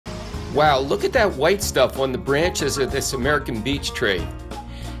Wow, look at that white stuff on the branches of this American beech tree.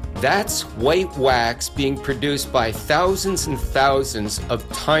 That's white wax being produced by thousands and thousands of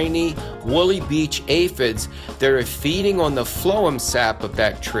tiny woolly beech aphids that are feeding on the phloem sap of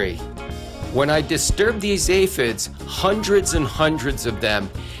that tree. When I disturbed these aphids, hundreds and hundreds of them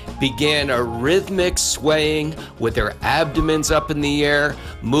began a rhythmic swaying with their abdomens up in the air,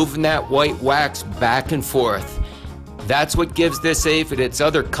 moving that white wax back and forth. That's what gives this aphid its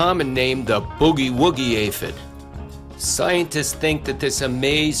other common name, the boogie-woogie aphid. Scientists think that this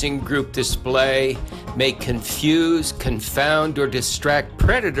amazing group display may confuse, confound, or distract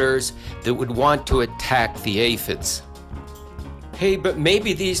predators that would want to attack the aphids. Hey, but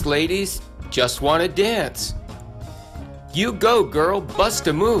maybe these ladies just want to dance. You go, girl, bust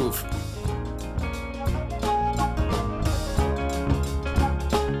a move.